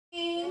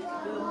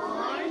Good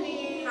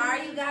morning. How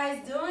are you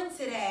guys doing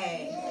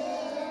today?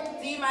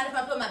 Do you mind if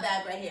I put my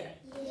bag right here?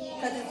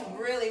 Because it's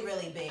really,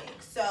 really big.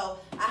 So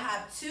I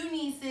have two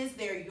nieces.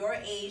 They're your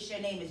age. Their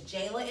name is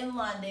Jayla and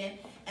London.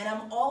 And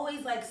I'm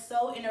always like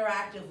so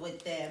interactive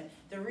with them.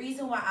 The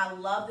reason why I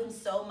love them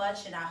so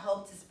much and I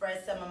hope to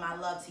spread some of my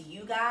love to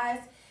you guys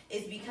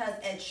is because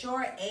at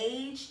your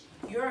age,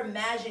 your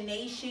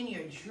imagination,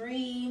 your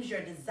dreams,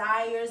 your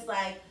desires,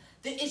 like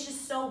it's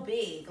just so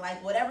big.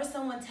 Like whatever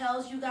someone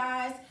tells you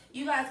guys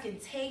can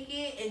take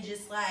it and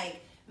just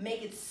like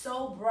make it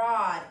so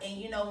broad. And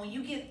you know, when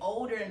you get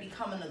older and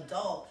become an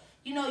adult,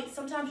 you know,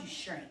 sometimes you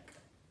shrink,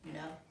 you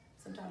know,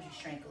 sometimes you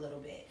shrink a little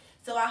bit.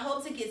 So I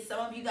hope to get some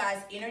of you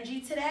guys'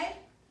 energy today.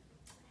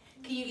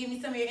 Can you give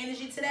me some of your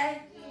energy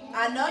today? Yeah.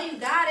 I know you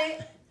got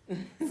it.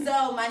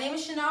 So my name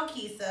is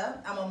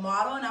Kissa. I'm a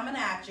model and I'm an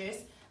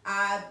actress.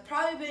 I've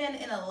probably been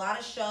in a lot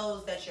of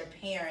shows that your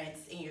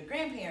parents and your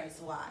grandparents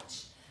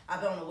watch.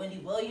 I've been on the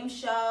Wendy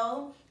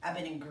show. I've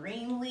been in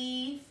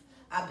Greenleaf.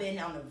 I've been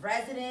on The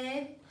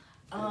Resident.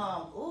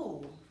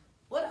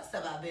 What else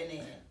have I been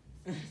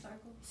in?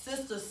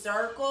 Sister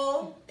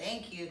Circle.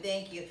 Thank you.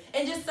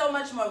 And just so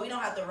much more. We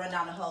don't have to run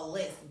down the whole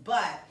list.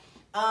 But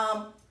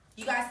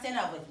you guys stand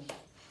up with me.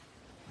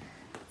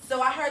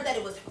 So I heard that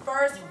it was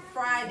first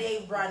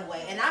Friday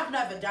Runway, and I've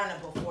never done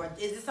it before.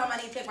 Is this something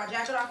I need to take my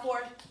jacket off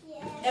for?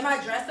 Yeah. Am I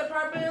dressed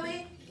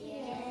appropriately?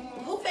 Yeah.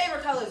 Who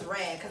favorite color is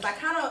red? Because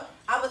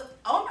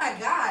oh my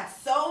God,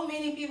 so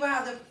many people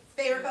have the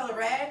favorite color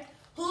red.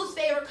 Whose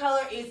favorite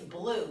color is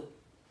blue?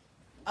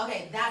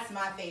 Okay, that's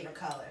my favorite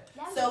color.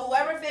 So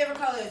whoever favorite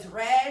color is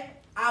red,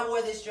 I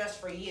wore this dress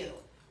for you.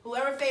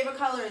 Whoever favorite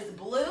color is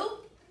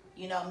blue,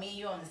 you know, me and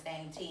you on the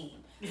same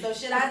team. So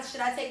should I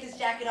take this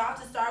jacket off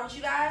to start with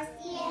you guys?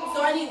 Yeah.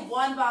 So I need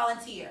one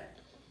volunteer.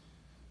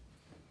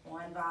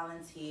 One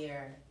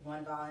volunteer.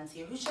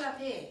 Who should I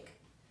pick?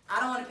 I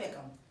don't want to pick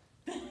them.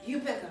 You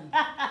pick them.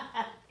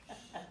 I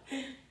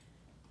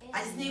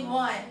just need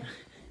one.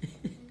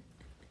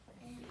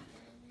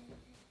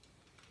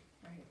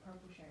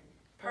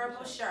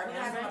 Purple shirt. Who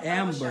has my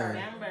purple shirt?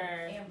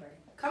 Amber.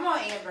 Come on,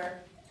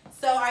 Amber.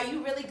 So are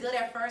you really good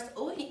at first?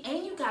 Oh,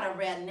 and you got a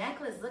red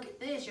necklace. Look at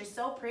this. You're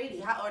so pretty.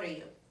 How old are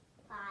you?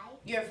 5.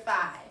 You're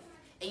 5.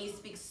 And you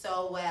speak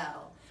so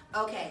well.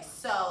 Okay,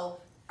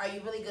 so are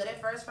you really good at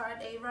First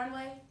Friday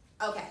Runway?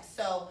 Okay,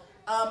 so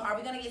are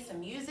we going to get some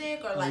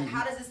music? Or like,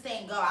 how does this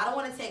thing go? I don't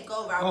want to take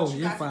over. I want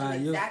you guys to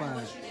do exactly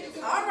what you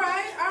do. All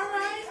right.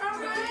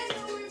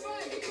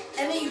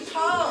 And then you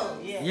pose.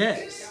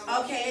 Yes.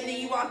 Okay, and then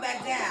you walk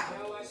back down.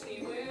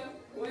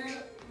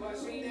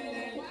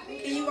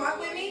 Can you walk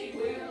with me?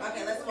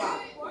 Okay, let's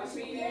walk.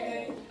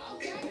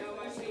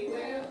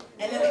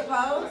 And then we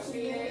pose.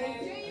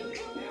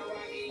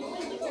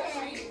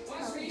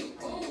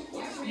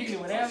 You can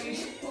whatever you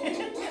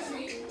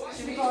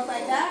Should we pose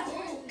like that?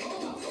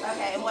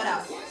 Okay, and what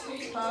else?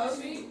 Pose.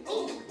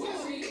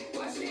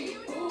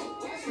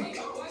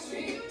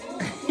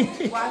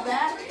 Walk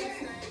back.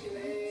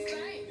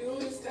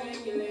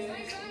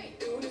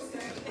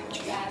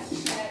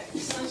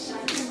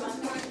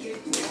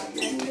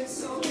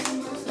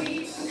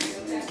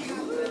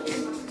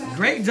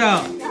 Great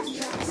job.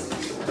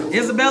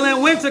 Isabella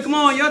and Winter, come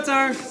on, your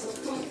turn.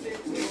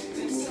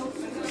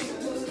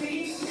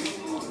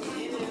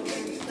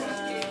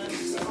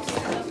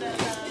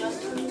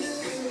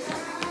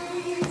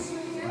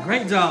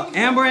 Great job.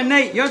 Amber and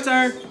Nate, your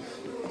turn.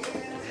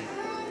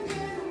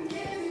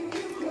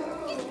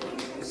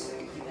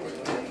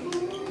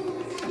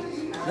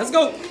 Let's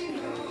go.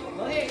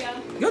 Go ahead,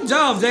 y'all. Good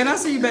job, Jane. I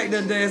see you back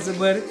there dancing,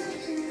 buddy.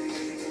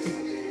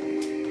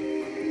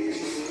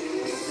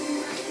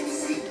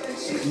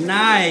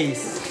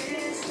 Nice.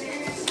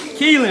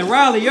 Keelan,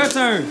 Riley, your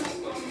turn.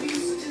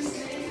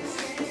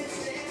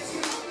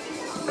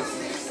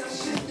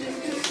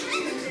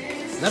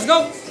 Let's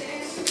go.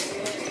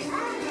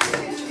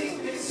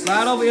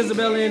 Slide over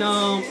Isabella and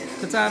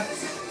Kata.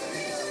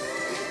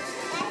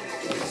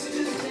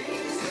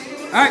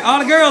 All right, all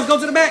the girls, go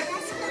to the back.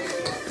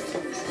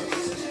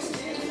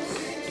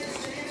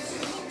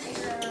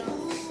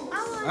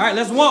 All right,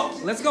 let's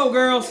walk. Let's go,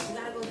 girls.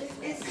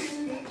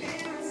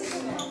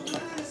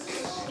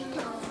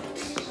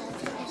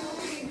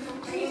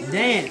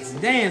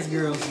 Dance,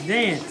 girls,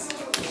 dance.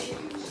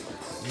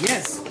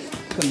 Yes,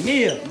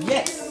 Camille,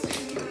 yes.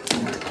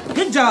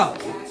 Good job.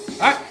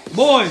 All right,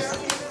 boys,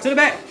 to the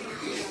back.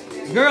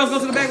 Girls, go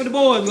to the back with the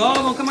boys. We're all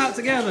gonna come out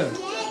together.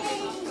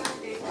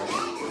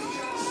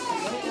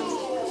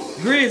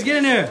 Grizz, get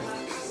in there.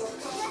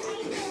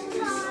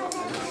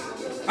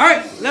 All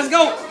right, let's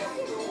go.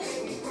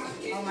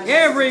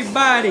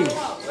 Everybody.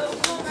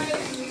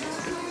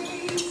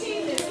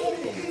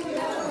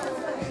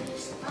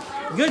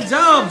 Good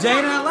job,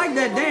 Jaden. I like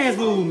that dance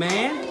move,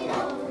 man.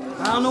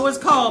 I don't know what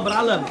it's called, but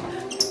I love it.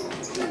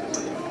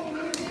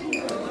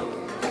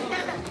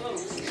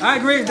 All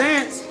right, Grizz,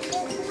 dance.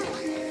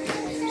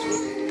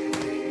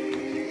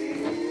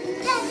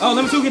 Oh,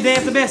 number 2 can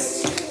dance the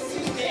best.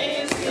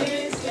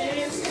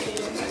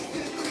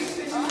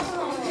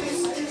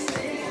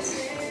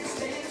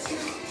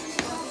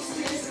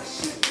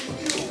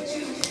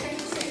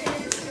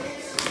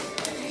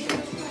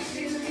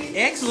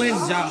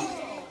 Excellent job.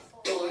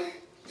 4,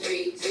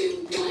 3,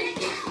 2, 1.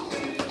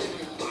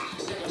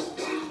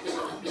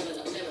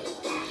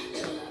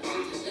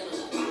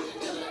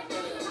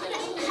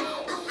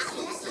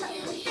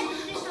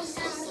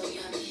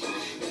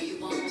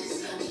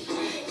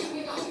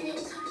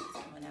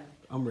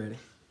 I'm ready.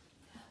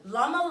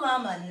 Llama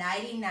llama,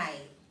 nighty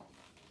night.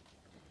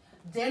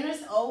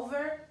 Dinner's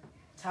over,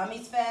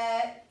 tummy's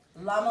fed.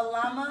 Llama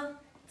llama,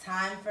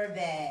 time for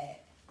bed.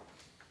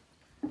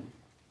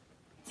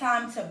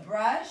 Time to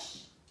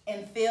brush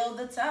and fill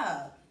the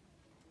tub.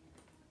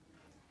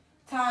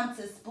 Time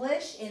to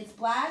splish and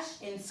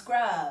splash and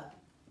scrub.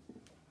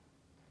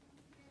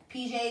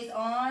 PJs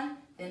on,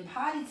 then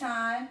potty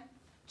time.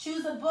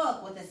 Choose a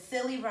book with a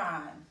silly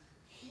rhyme.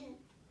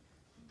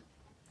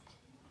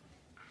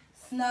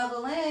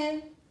 Snuggle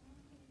in,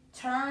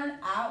 turn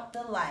out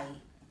the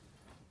light.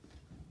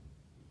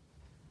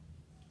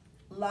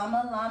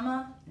 Llama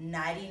llama,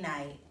 nighty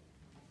night.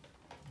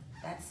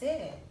 That's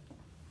it.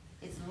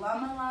 It's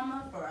llama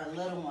llama for a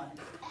little one.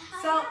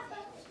 So,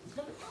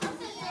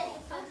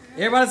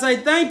 Everybody say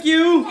thank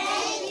you.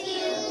 Thank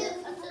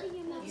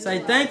you. Say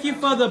thank you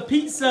for the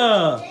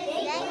pizza.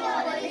 Thank you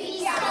for the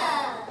pizza.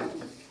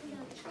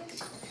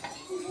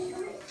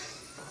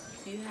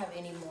 do you have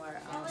any more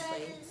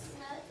plates?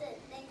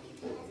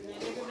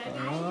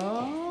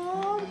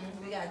 Oh.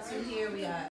 We got 2 here. We got